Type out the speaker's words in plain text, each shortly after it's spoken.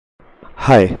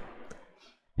Hi,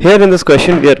 here in this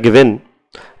question we are given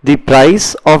the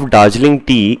price of Darjeeling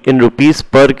tea in rupees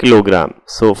per kilogram.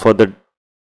 So for the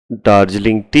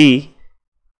Darjeeling tea,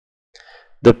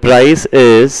 the price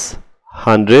is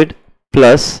 100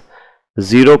 plus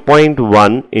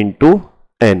 0.1 into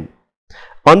n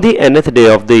on the nth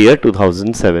day of the year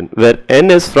 2007, where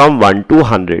n is from 1 to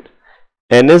 100.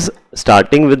 N is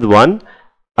starting with 1,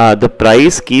 the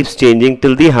price keeps changing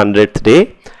till the 100th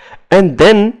day and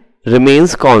then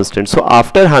remains constant. So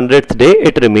after 100th day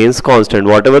it remains constant.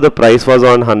 Whatever the price was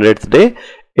on 100th day,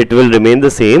 it will remain the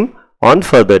same on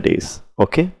further days.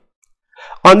 Okay.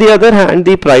 On the other hand,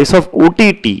 the price of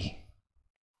Ooty tea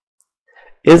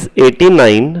is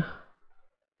 89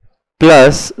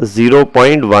 plus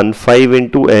 0.15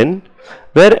 into n,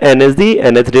 where n is the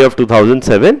nth day of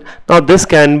 2007. Now this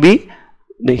can be,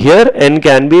 here n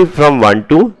can be from 1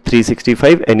 to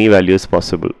 365, any value is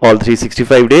possible. All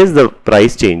 365 days the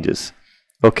price changes.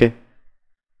 Okay.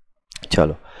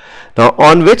 Chalo. Now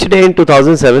on which day in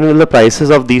 2007 will the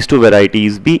prices of these two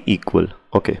varieties be equal?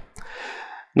 Okay.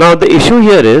 Now the issue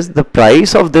here is the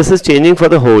price of this is changing for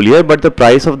the whole year, but the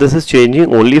price of this is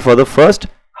changing only for the first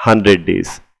 100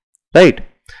 days. Right.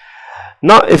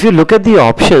 Now if you look at the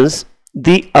options,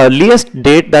 the earliest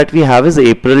date that we have is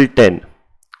April 10.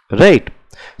 Right.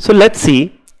 So let's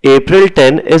see, April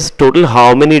 10 is total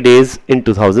how many days in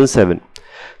 2007?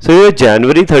 So here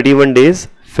January 31 days,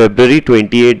 February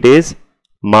 28 days,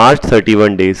 March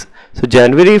 31 days. So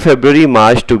January, February,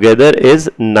 March together is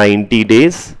 90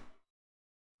 days.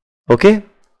 Okay.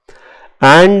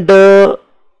 And then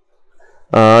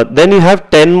you have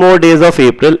 10 more days of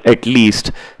April at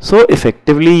least. So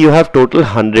effectively you have total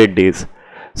 100 days.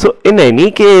 So in any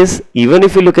case, even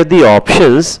if you look at the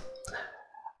options,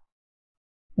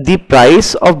 the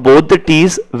price of both the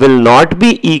teas will not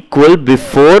be equal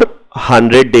before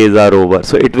 100 days are over.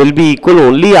 So it will be equal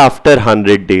only after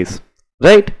 100 days.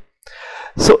 Right.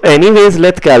 So anyways,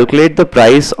 let's calculate the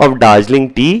price of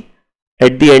Darjeeling tea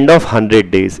at the end of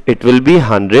 100 days. It will be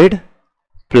 100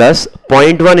 plus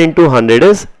 0.1 into 100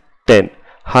 is 10.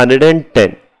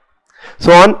 110.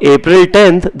 So on April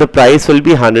 10th, the price will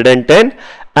be 110,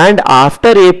 and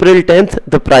after April 10th,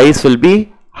 the price will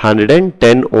be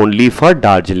 110 only for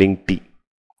Darjeeling tea.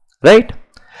 Right?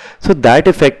 So that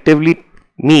effectively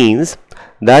means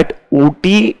that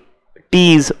Ooty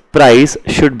tea's price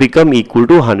should become equal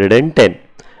to 110,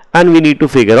 and we need to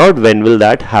figure out when will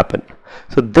that happen.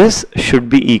 So this should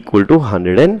be equal to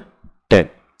 110.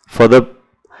 For the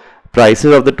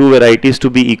prices of the two varieties to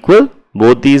be equal,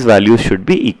 both these values should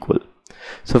be equal.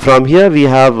 So from here we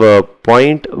have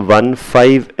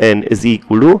 0.15 n is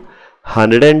equal to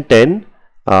 110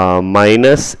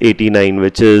 minus 89,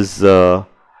 which is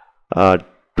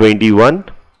 21.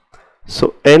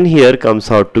 So n here comes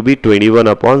out to be 21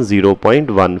 upon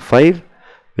 0.15,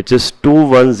 which is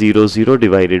 2100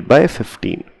 divided by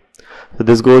 15. So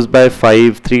this goes by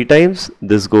 5 3 times,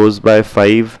 this goes by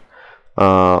 5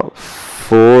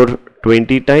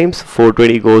 420 times,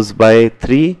 420 goes by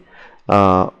 3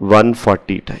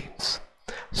 140 times.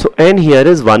 So n here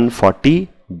is 140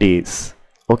 days.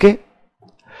 Okay.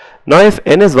 Now if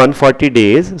n is 140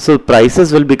 days, so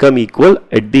prices will become equal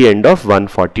at the end of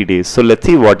 140 days. So let's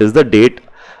see what is the date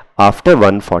after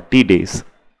 140 days.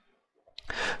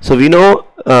 So we know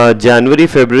January,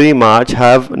 February, March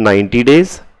have 90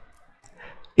 days.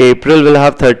 April will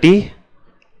have 30.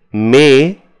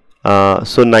 May,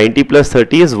 so 90 plus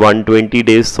 30 is 120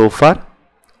 days so far.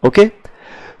 Okay.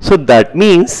 So that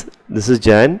means this is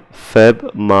Jan,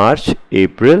 Feb, March,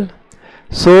 April.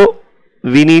 So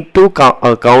we need to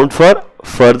account for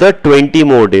further 20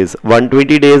 more days.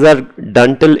 120 days are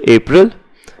done till April.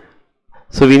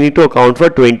 So we need to account for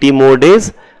 20 more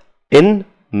days in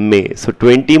May. So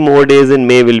 20 more days in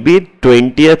May will be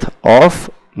 20th of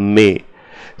May.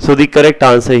 So the correct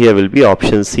answer here will be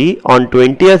option C. On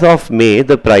 20th of May,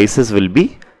 the prices will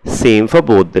be same for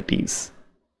both the teas.